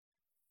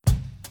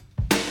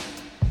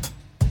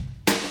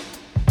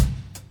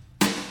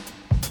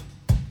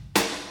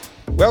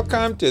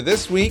Welcome to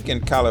This Week in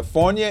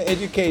California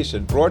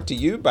Education, brought to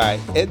you by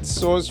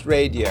EdSource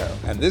Radio.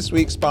 And this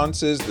week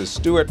sponsors the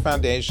Stewart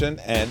Foundation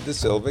and the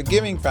Silver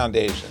Giving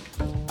Foundation.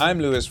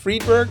 I'm Louis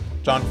Friedberg.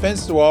 John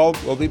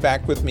Fensterwald will be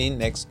back with me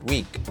next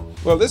week.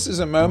 Well, this is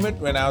a moment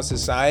when our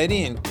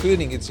society,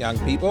 including its young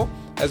people,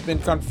 has been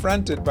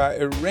confronted by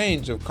a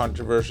range of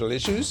controversial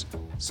issues,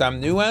 some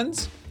new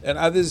ones, and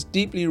others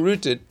deeply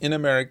rooted in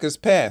America's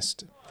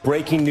past.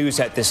 Breaking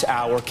news at this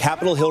hour.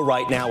 Capitol Hill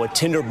right now, a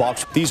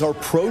tinderbox. These are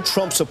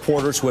pro-Trump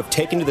supporters who have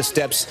taken to the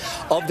steps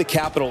of the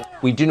Capitol.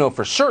 We do know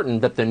for certain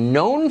that the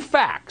known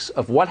facts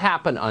of what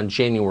happened on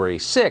January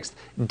 6th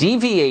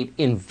deviate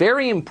in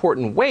very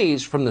important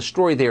ways from the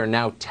story they are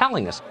now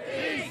telling us.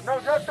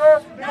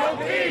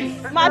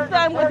 My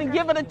son wasn't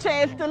given a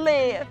chance to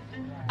live.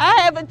 I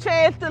have a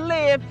chance to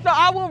live, so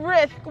I will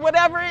risk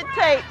whatever it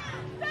takes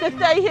to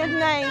say his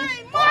name.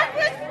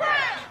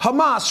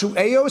 Hamas, who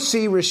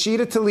AOC,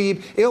 Rashida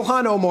Tlaib,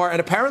 Ilhan Omar, and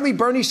apparently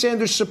Bernie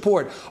Sanders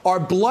support, are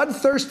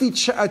bloodthirsty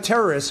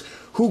terrorists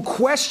who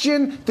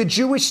question the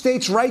Jewish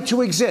state's right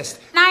to exist.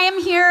 I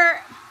am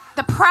here,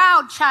 the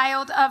proud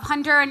child of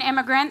Honduran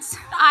immigrants.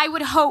 I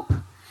would hope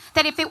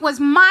that if it was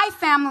my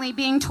family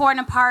being torn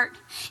apart,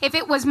 if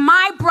it was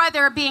my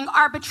brother being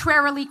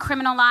arbitrarily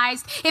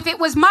criminalized, if it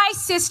was my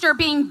sister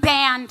being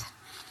banned,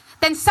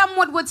 then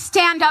someone would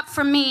stand up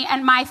for me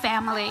and my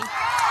family.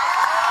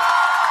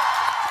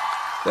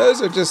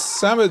 Those are just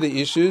some of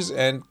the issues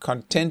and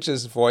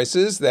contentious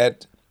voices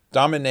that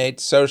dominate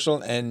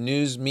social and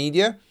news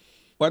media.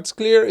 What's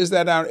clear is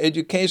that our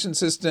education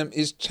system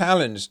is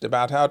challenged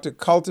about how to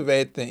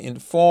cultivate the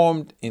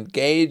informed,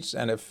 engaged,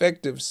 and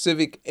effective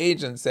civic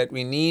agents that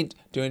we need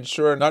to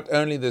ensure not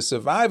only the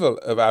survival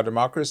of our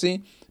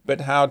democracy,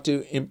 but how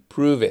to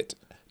improve it.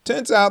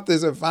 Turns out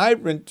there's a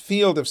vibrant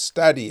field of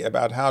study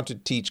about how to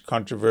teach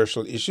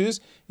controversial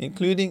issues,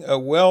 including a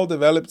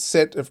well-developed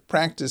set of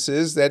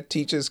practices that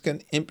teachers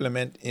can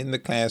implement in the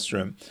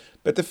classroom.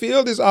 But the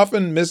field is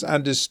often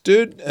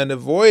misunderstood and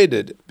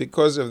avoided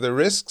because of the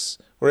risks,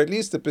 or at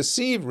least the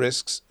perceived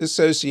risks,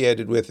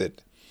 associated with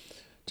it.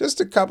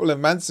 Just a couple of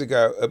months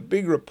ago, a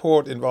big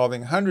report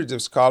involving hundreds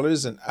of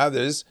scholars and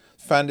others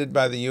funded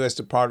by the U.S.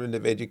 Department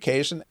of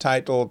Education,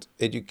 titled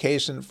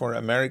Education for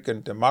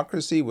American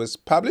Democracy, was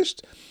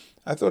published.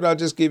 I thought I'll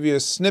just give you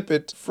a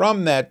snippet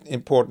from that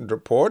important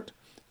report.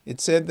 It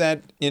said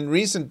that in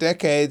recent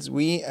decades,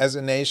 we as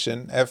a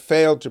nation have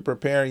failed to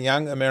prepare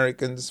young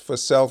Americans for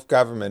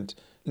self-government,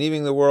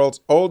 leaving the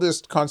world's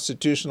oldest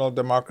constitutional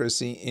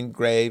democracy in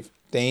grave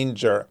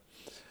danger.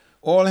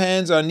 All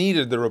hands are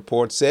needed, the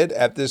report said,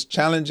 at this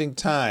challenging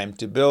time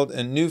to build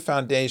a new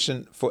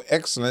foundation for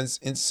excellence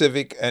in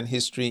civic and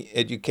history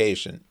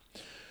education.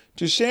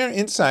 To share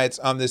insights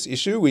on this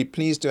issue, we're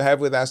pleased to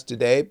have with us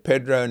today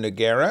Pedro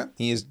Noguera.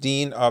 He is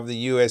Dean of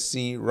the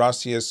USC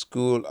Rossier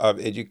School of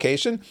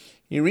Education.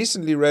 He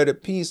recently wrote a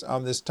piece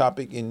on this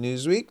topic in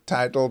Newsweek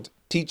titled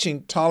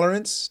Teaching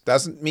Tolerance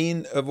Doesn't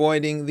Mean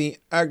Avoiding the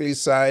Ugly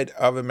Side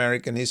of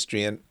American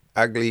History, and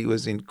ugly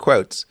was in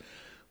quotes.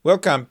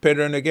 Welcome,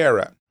 Pedro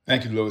Noguera.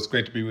 Thank you, Louis.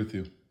 Great to be with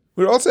you.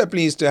 We're also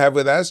pleased to have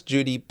with us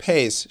Judy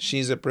Pace.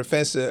 She's a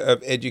professor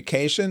of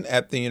education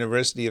at the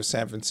University of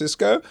San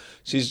Francisco.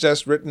 She's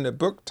just written a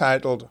book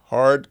titled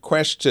Hard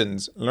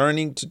Questions,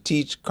 Learning to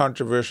Teach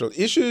Controversial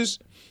Issues.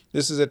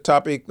 This is a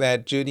topic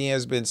that Judy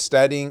has been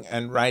studying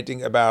and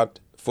writing about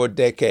for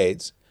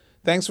decades.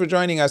 Thanks for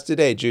joining us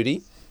today,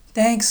 Judy.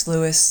 Thanks,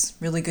 Louis.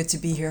 Really good to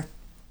be here.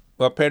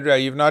 Well, Pedro,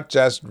 you've not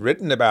just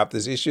written about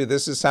this issue.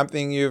 This is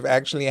something you've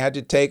actually had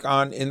to take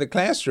on in the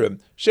classroom.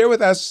 Share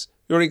with us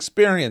your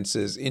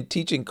experiences in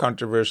teaching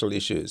controversial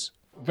issues.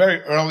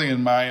 Very early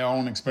in my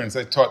own experience,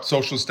 I taught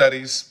social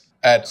studies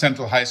at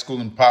Central High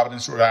School in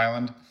Providence, Rhode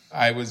Island.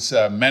 I was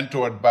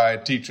mentored by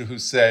a teacher who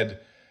said,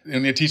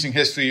 when you're teaching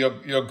history,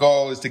 your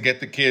goal is to get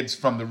the kids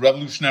from the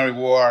Revolutionary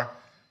War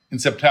in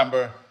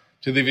September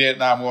to the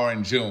Vietnam War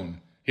in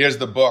June. Here's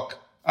the book.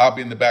 I'll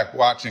be in the back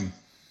watching.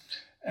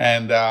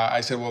 And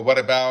I said, well, what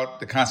about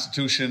the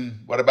Constitution?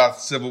 What about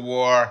the Civil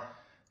War?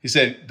 He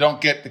said, don't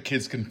get the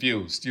kids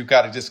confused. You've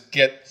got to just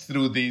get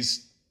through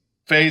these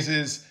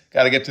phases,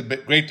 got to get to the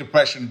Great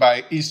Depression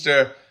by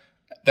Easter.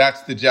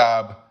 That's the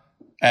job.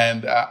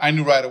 And I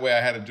knew right away I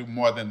had to do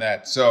more than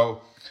that.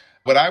 So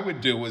what I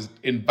would do was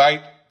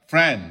invite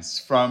friends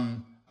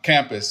from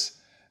campus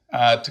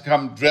to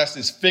come dressed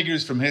as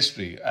figures from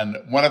history. And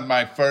one of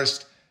my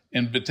first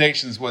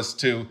invitations was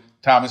to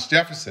Thomas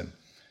Jefferson.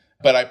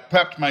 But I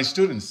prepped my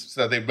students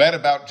so they read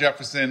about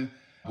Jefferson,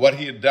 what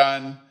he had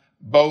done,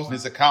 both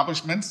his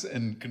accomplishments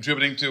in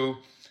contributing to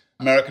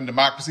American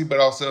democracy, but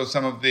also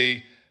some of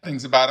the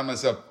things about him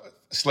as a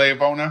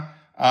slave owner,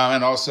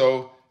 and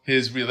also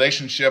his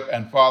relationship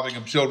and fathering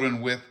of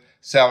children with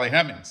Sally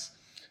Hemings.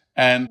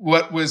 And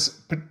what was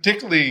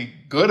particularly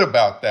good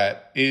about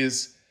that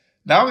is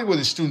not only were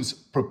the students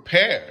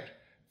prepared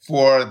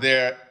for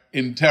their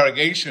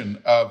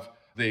interrogation of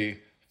the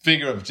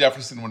figure of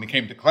Jefferson when it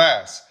came to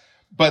class,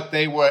 but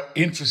they were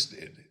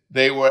interested,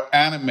 they were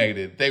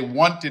animated, they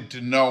wanted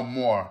to know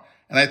more.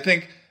 And I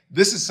think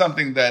this is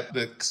something that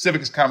the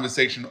civics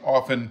conversation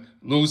often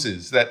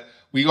loses, that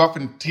we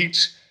often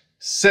teach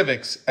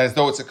civics as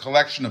though it's a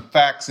collection of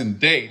facts and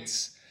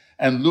dates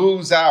and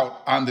lose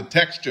out on the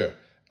texture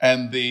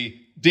and the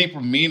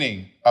deeper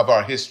meaning of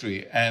our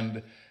history.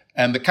 And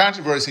the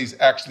controversies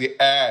actually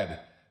add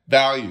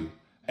value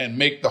and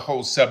make the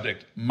whole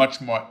subject much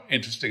more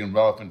interesting and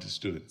relevant to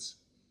students.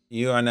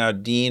 You are now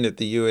dean at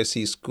the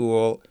USC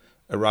School,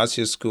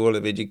 Horacio School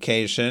of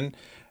Education.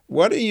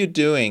 What are you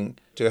doing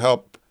to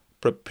help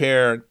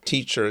prepare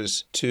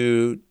teachers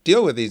to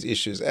deal with these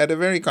issues at a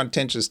very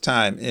contentious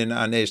time in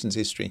our nation's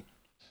history?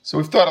 So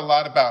we've thought a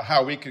lot about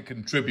how we could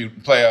contribute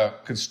and play a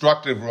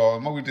constructive role.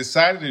 And what we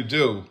decided to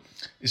do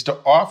is to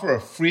offer a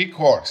free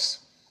course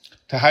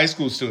to high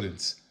school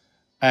students.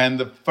 And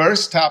the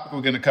first topic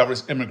we're going to cover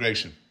is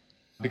immigration,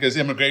 because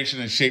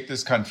immigration has shaped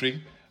this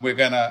country. We're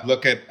going to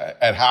look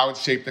at how it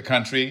shaped the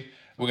country.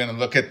 We're going to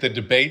look at the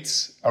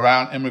debates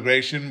around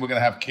immigration. We're going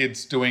to have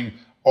kids doing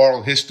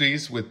oral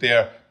histories with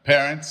their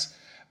parents.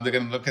 They're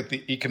going to look at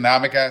the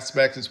economic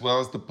aspects as well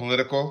as the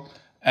political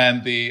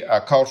and the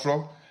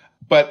cultural.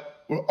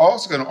 But we're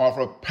also going to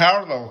offer a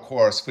parallel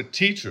course for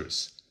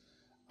teachers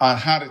on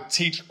how to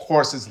teach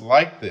courses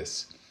like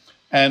this.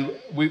 And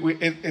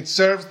it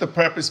serves the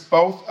purpose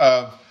both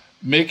of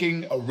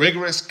making a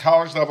rigorous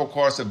college-level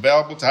course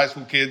available to high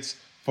school kids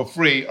for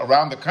free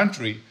around the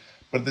country,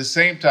 but at the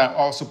same time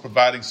also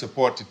providing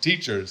support to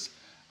teachers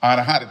on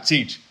how to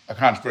teach a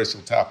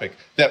controversial topic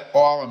that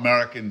all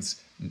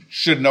Americans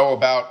should know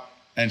about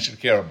and should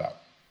care about.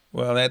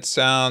 Well, that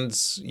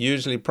sounds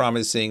usually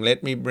promising.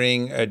 Let me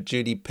bring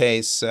Judy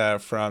Pace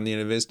from the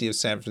University of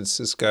San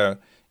Francisco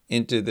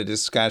into the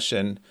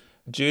discussion.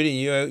 Judy,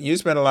 you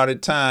spent a lot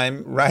of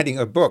time writing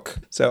a book,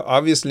 so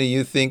obviously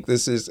you think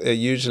this is a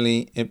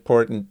hugely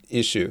important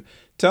issue.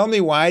 Tell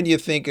me, why do you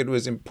think it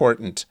was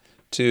important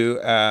to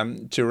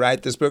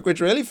write this book,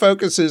 which really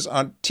focuses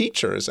on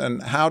teachers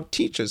and how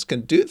teachers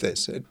can do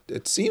this?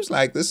 It seems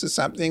like this is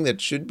something that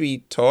should be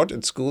taught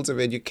at schools of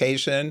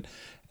education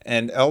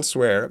and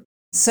elsewhere.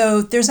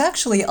 So there's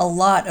actually a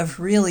lot of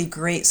really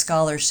great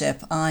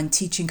scholarship on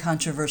teaching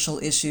controversial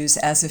issues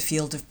as a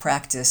field of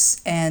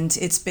practice, and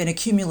it's been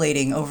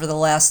accumulating over the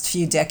last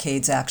few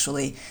decades,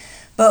 actually.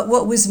 But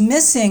what was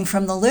missing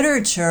from the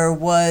literature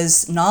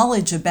was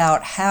knowledge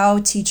about how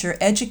teacher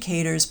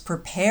educators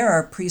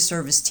prepare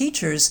pre-service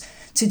teachers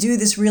to do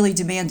this really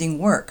demanding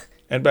work.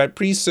 And by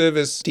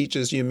pre-service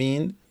teachers, you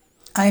mean?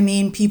 I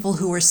mean people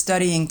who are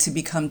studying to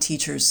become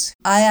teachers.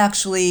 I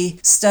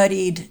actually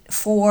studied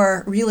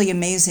 4 really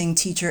amazing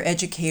teacher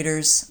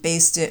educators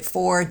based at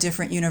 4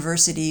 different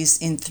universities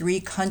in 3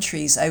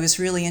 countries. I was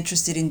really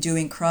interested in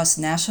doing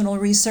cross-national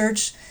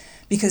research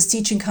because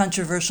teaching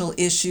controversial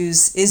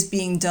issues is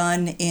being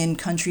done in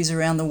countries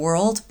around the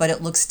world, but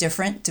it looks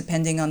different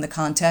depending on the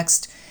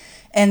context.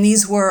 And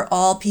these were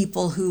all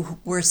people who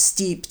were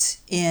steeped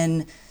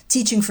in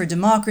teaching for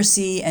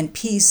democracy and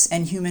peace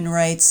and human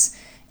rights.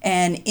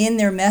 And in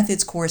their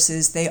methods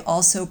courses, they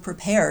also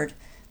prepared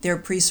their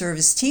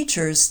pre-service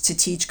teachers to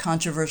teach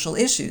controversial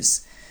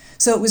issues.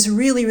 So it was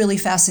really, really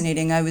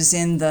fascinating. I was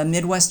in the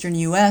Midwestern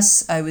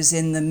US, I was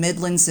in the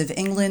Midlands of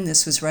England,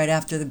 this was right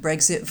after the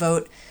Brexit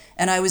vote,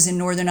 and I was in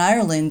Northern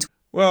Ireland.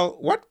 Well,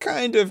 what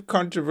kind of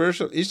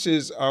controversial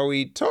issues are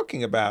we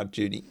talking about,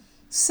 Judy?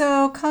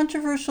 So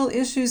controversial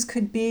issues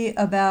could be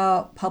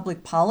about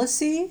public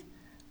policy,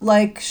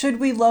 like should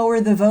we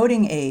lower the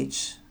voting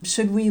age?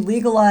 Should we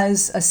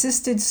legalize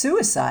assisted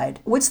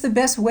suicide? What's the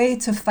best way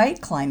to fight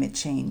climate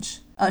change?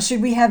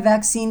 Should we have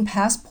vaccine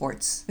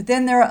passports? But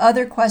then there are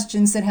other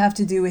questions that have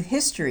to do with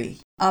history.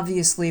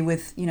 Obviously,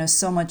 with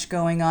so much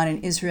going on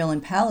in Israel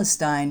and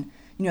Palestine,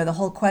 the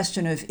whole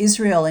question of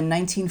Israel in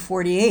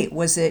 1948,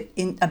 was it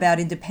about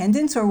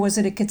independence or was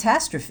it a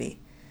catastrophe?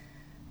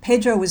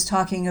 Pedro was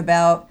talking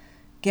about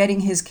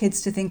getting his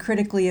kids to think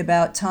critically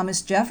about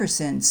Thomas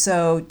Jefferson.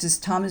 So does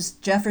Thomas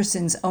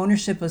Jefferson's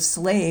ownership of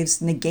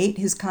slaves negate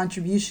his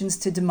contributions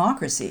to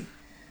democracy?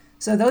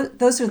 So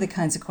those are the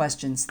kinds of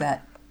questions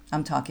that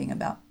I'm talking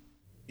about.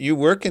 You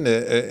work in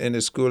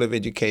a school of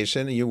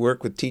education, you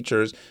work with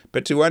teachers,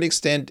 but to what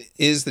extent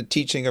is the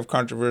teaching of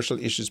controversial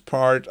issues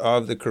part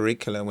of the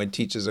curriculum when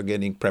teachers are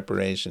getting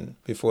preparation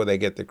before they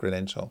get the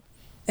credential?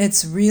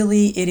 It's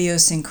really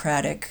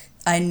idiosyncratic.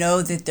 I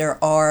know that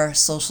there are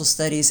social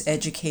studies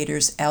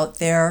educators out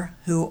there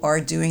who are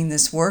doing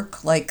this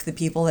work, like the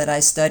people that I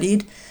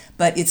studied,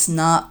 but it's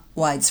not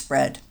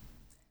widespread.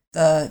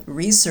 The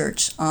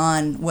research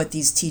on what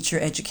these teacher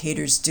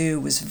educators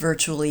do was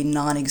virtually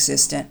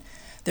non-existent.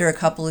 There are a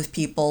couple of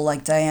people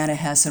like Diana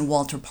Hess and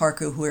Walter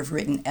Parker who have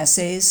written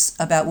essays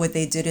about what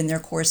they did in their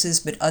courses,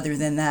 but other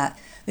than that,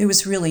 there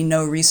was really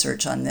no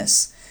research on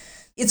this.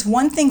 It's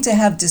one thing to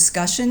have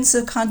discussions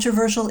of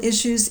controversial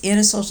issues in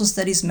a social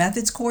studies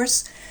methods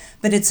course,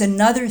 but it's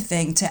another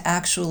thing to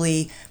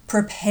actually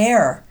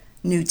prepare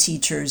new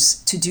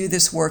teachers to do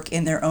this work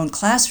in their own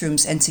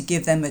classrooms and to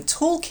give them a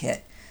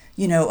toolkit,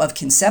 of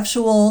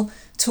conceptual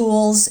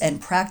tools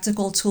and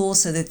practical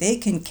tools so that they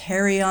can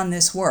carry on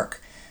this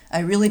work. I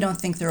really don't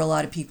think there are a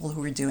lot of people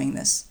who are doing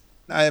this.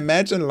 I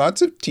imagine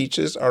lots of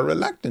teachers are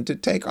reluctant to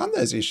take on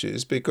those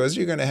issues because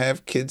you're going to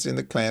have kids in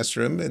the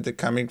classroom and they're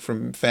coming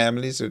from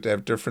families that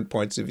have different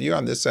points of view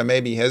on this, so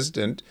maybe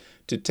hesitant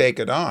to take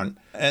it on.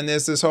 And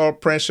there's this whole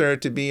pressure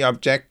to be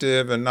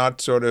objective and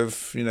not sort of,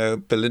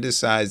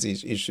 politicize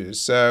these issues.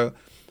 So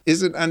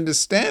is it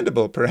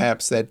understandable,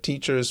 perhaps, that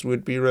teachers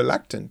would be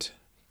reluctant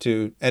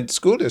to, and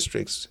school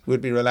districts would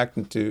be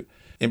reluctant to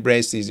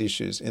embrace these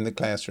issues in the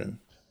classroom?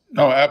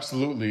 No,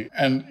 absolutely.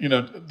 And,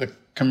 the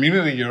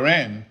community you're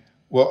in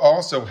will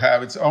also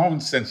have its own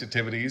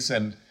sensitivities,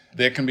 and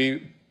there can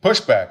be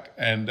pushback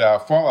and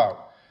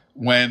fallout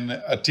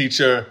when a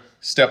teacher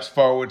steps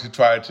forward to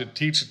try to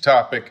teach a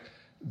topic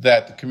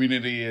that the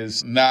community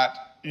is not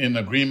in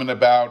agreement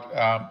about.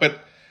 But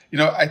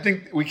I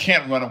think we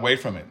can't run away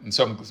from it. And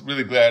so I'm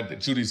really glad that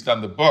Judy's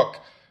done the book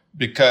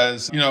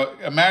because,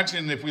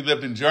 imagine if we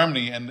lived in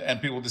Germany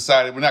and people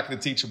decided we're not going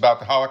to teach about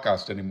the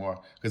Holocaust anymore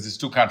because it's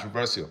too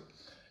controversial.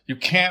 You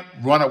can't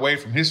run away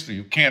from history.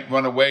 You can't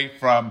run away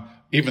from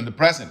even the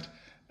present.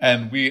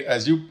 And we,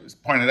 as you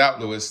pointed out,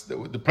 Louis,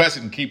 the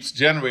present keeps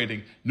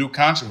generating new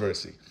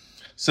controversy.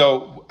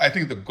 So I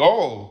think the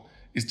goal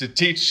is to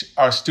teach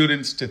our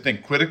students to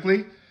think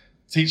critically,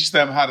 teach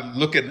them how to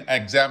look and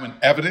examine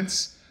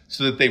evidence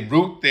so that they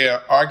root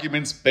their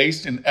arguments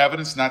based in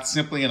evidence, not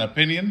simply an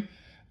opinion,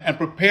 and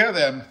prepare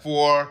them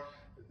for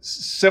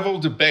civil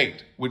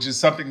debate, which is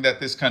something that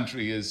this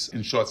country is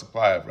in short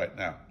supply of right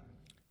now.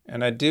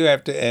 And I do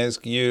have to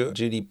ask you,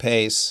 Judy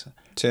Pace,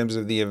 in terms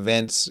of the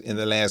events in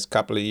the last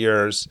couple of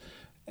years,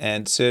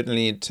 and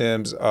certainly in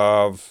terms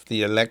of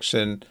the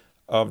election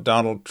of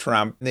Donald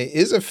Trump, there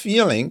is a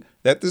feeling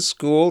that the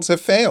schools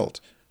have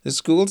failed. The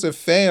schools have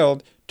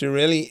failed to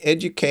really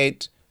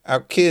educate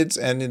our kids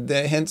and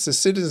hence the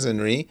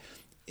citizenry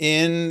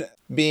in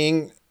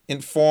being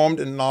informed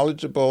and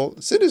knowledgeable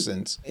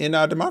citizens in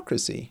our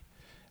democracy.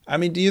 I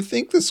mean, do you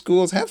think the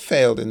schools have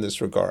failed in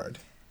this regard?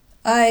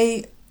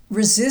 I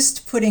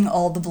resist putting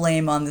all the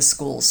blame on the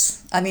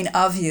schools. I mean,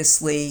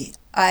 obviously,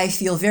 I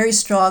feel very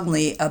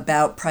strongly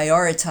about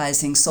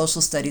prioritizing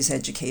social studies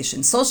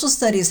education. Social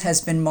studies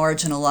has been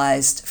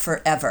marginalized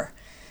forever.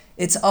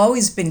 It's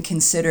always been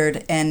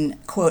considered an,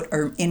 quote,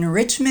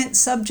 enrichment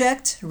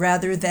subject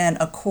rather than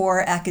a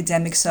core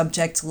academic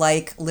subject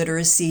like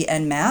literacy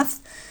and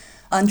math.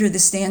 Under the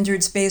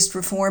standards-based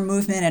reform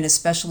movement, and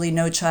especially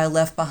No Child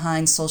Left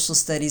Behind, social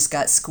studies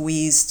got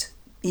squeezed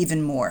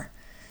even more.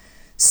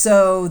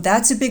 So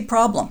that's a big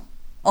problem.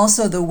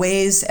 Also, the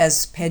ways,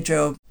 as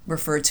Pedro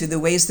referred to, the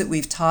ways that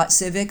we've taught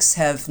civics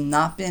have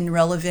not been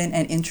relevant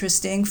and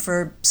interesting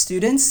for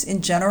students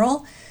in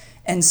general.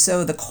 And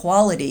so the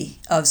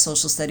quality of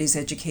social studies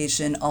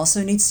education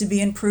also needs to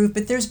be improved,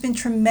 but there's been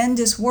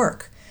tremendous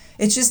work.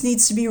 It just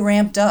needs to be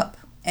ramped up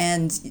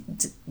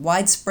and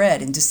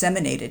widespread and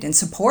disseminated and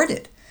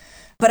supported.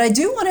 But I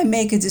do want to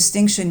make a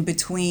distinction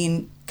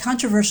between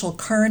controversial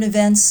current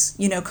events,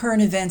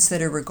 current events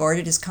that are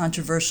regarded as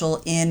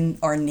controversial in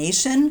our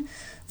nation,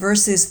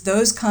 versus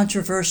those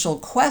controversial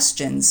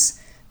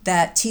questions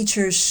that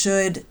teachers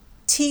should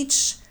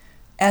teach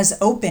as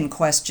open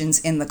questions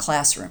in the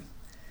classroom.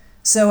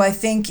 So I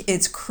think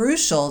it's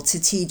crucial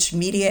to teach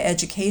media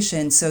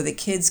education so that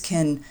kids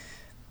can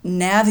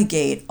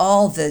navigate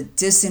all the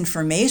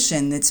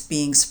disinformation that's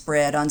being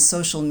spread on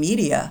social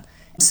media.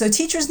 So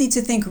teachers need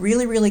to think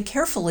really, really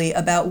carefully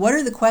about what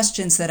are the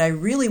questions that I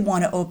really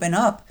want to open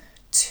up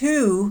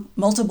to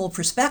multiple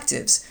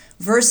perspectives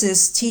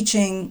versus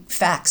teaching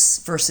facts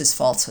versus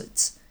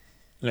falsehoods.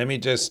 Let me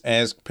just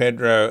ask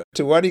Pedro,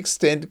 to what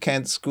extent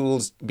can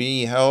schools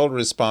be held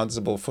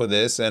responsible for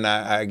this? And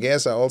I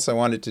guess I also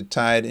wanted to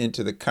tie it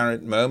into the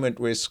current moment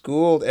where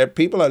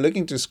people are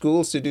looking to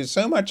schools to do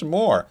so much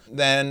more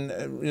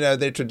than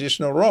their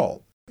traditional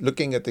role.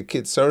 Looking at the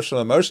kids' social,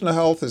 emotional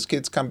health as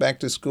kids come back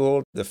to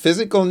school, the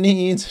physical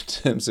needs in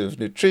terms of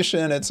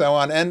nutrition and so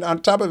on, and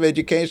on top of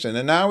education.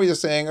 And now we are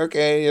saying,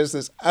 okay, here's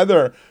this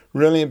other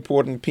really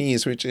important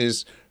piece, which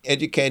is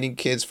educating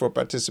kids for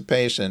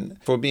participation,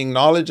 for being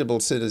knowledgeable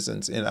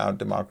citizens in our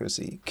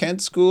democracy. Can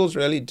schools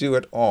really do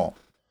it all?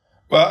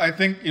 Well, I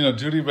think,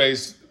 Judy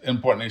raised an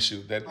important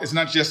issue that it's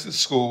not just the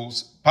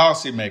schools,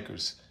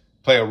 policymakers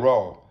play a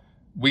role.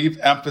 We've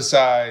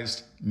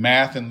emphasized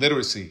math and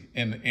literacy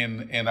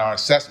in our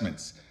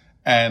assessments,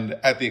 and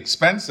at the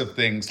expense of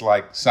things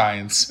like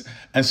science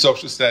and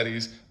social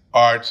studies,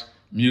 art,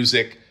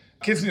 music.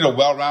 Kids need a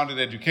well-rounded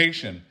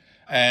education.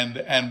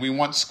 And we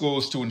want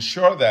schools to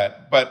ensure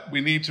that. But we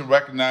need to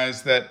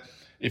recognize that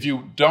if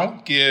you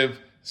don't give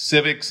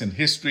civics and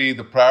history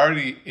the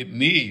priority it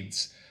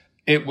needs,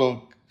 it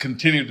will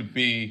continue to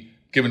be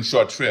given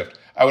short shrift.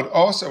 I would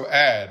also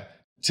add,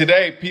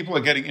 today people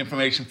are getting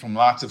information from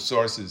lots of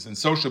sources, and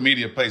social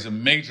media plays a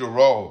major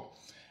role.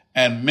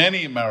 And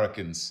many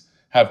Americans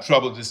have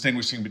trouble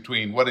distinguishing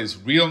between what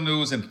is real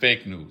news and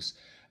fake news.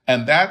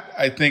 And that,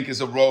 I think,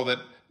 is a role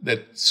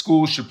that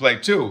schools should play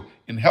too,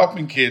 in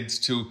helping kids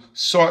to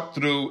sort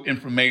through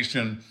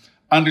information,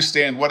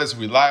 understand what is a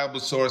reliable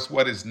source,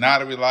 what is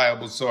not a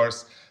reliable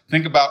source.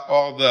 Think about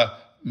all the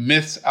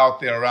myths out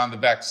there around the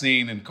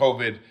vaccine and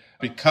COVID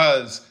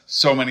because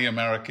so many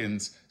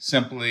Americans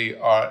simply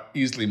are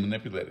easily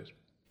manipulated.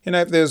 You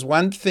know, if there's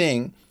one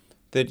thing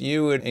that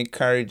you would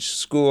encourage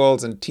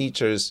schools and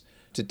teachers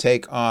to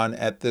take on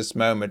at this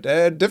moment,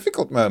 a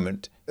difficult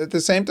moment, at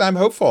the same time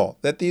hopeful,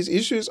 that these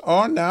issues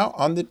are now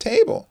on the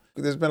table.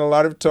 There's been a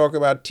lot of talk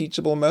about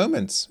teachable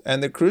moments,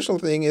 and the crucial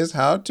thing is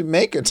how to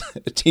make it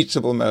a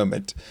teachable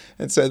moment.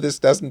 And so this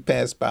doesn't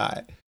pass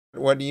by.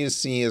 What do you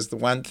see as the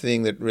one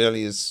thing that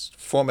really is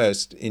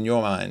foremost in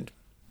your mind?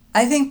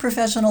 I think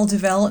professional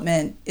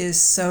development is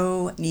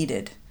so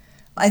needed.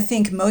 I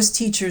think most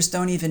teachers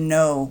don't even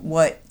know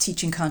what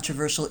teaching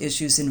controversial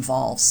issues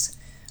involves.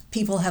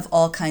 People have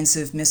all kinds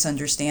of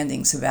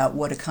misunderstandings about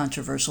what a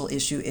controversial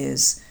issue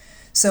is.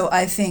 So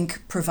I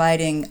think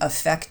providing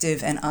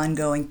effective and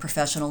ongoing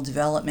professional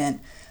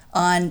development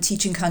on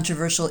teaching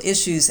controversial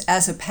issues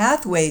as a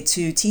pathway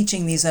to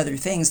teaching these other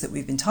things that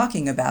we've been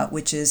talking about,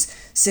 which is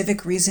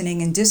civic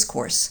reasoning and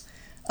discourse,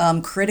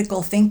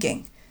 critical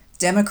thinking,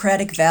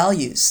 democratic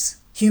values,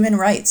 human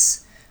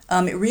rights.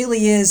 It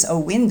really is a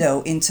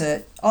window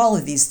into all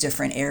of these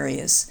different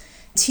areas.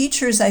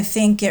 Teachers, I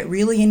think, get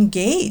really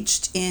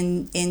engaged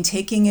in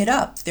taking it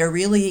up. They're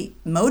really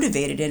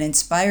motivated and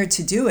inspired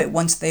to do it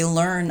once they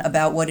learn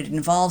about what it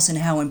involves and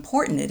how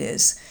important it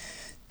is.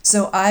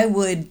 So I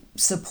would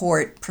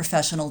support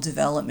professional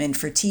development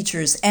for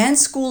teachers and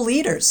school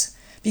leaders,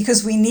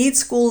 because we need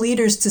school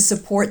leaders to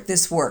support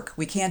this work.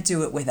 We can't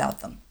do it without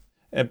them.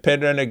 And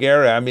Pedro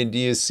Noguera, I mean, do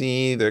you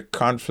see the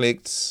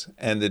conflicts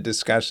and the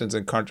discussions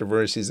and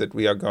controversies that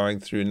we are going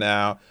through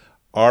now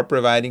are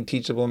providing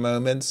teachable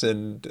moments,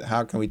 and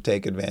how can we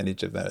take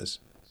advantage of those?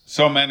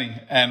 So many.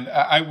 And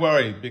I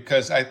worry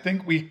because I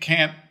think we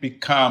can't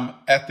become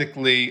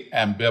ethically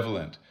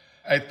ambivalent.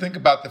 I think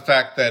about the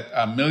fact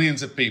that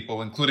millions of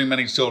people, including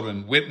many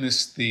children,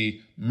 witnessed the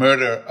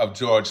murder of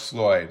George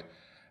Floyd.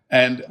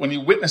 And when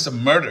you witness a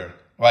murder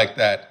like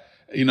that,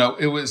 you know,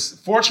 it was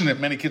fortunate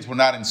many kids were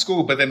not in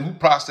school, but then who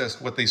processed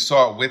what they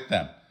saw with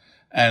them?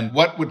 And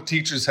what would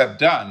teachers have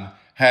done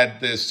had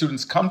the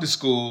students come to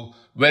school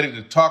ready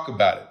to talk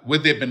about it?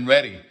 Would they have been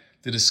ready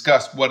to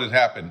discuss what had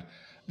happened?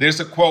 There's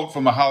a quote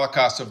from a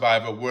Holocaust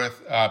survivor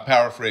worth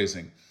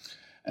paraphrasing.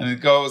 And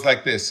it goes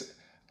like this: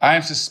 I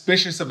am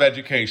suspicious of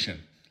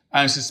education.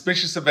 I am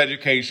suspicious of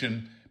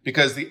education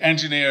because the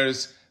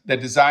engineers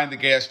that designed the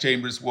gas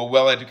chambers were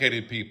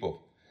well-educated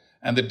people.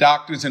 And the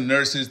doctors and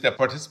nurses that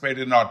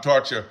participated in our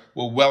torture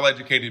were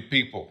well-educated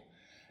people.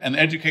 An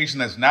education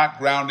that's not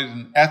grounded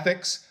in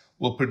ethics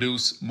will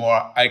produce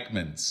more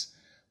Eichmanns.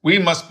 We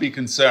must be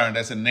concerned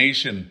as a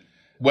nation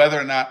whether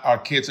or not our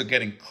kids are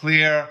getting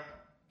clear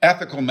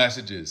ethical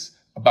messages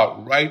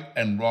about right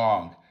and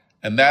wrong.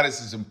 And that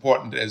is as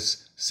important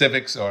as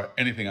civics or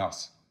anything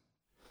else.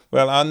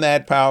 Well, on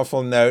that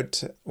powerful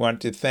note, I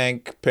want to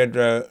thank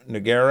Pedro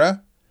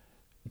Noguera,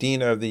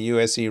 Dean of the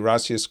USC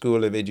Rossier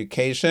School of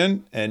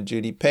Education, and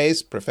Judy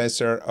Pace,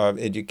 Professor of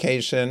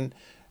Education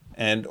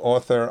and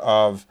author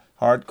of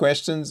Hard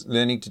Questions,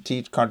 Learning to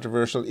Teach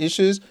Controversial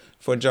Issues,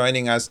 for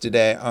joining us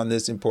today on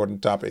this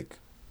important topic.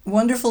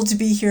 Wonderful to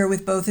be here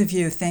with both of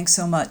you. Thanks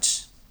so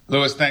much.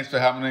 Louis, thanks for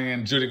having me.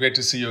 And Judy, great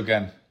to see you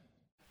again.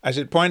 I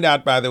should point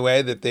out, by the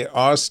way, that there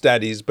are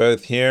studies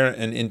both here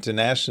and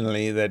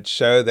internationally that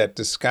show that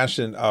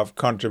discussion of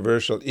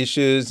controversial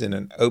issues in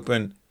an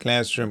open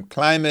classroom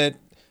climate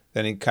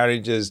that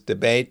encourages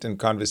debate and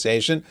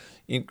conversation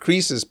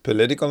increases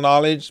political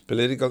knowledge,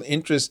 political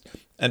interest,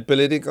 and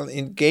political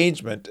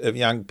engagement of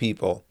young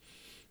people,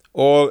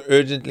 all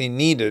urgently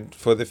needed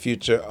for the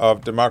future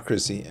of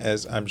democracy,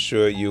 as I'm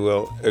sure you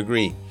will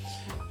agree.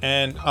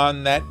 And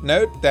on that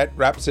note, that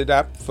wraps it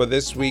up for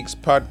this week's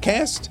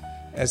podcast.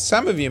 As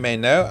some of you may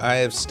know, I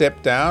have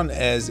stepped down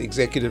as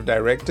Executive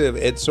Director of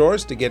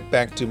EdSource to get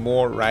back to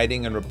more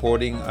writing and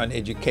reporting on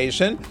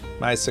education.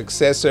 My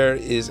successor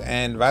is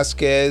Anne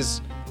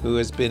Vasquez, who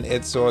has been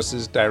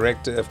EdSource's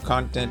Director of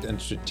Content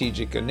and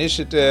Strategic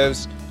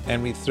Initiatives,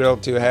 and we're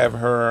thrilled to have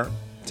her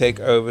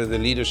take over the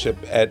leadership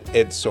at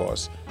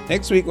EdSource.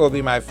 Next week will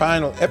be my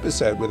final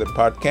episode with the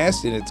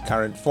podcast in its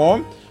current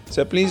form,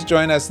 so please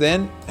join us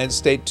then and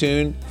stay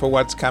tuned for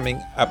what's coming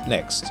up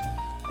next.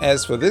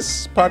 As for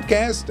this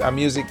podcast, our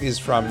music is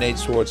from Nate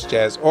Swartz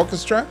Jazz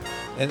Orchestra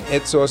and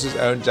EdSource's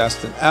own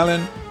Justin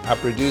Allen. Our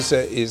producer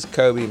is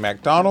Kobe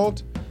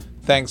McDonald.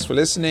 Thanks for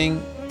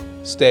listening.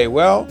 Stay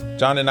well.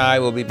 John and I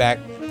will be back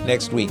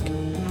next week.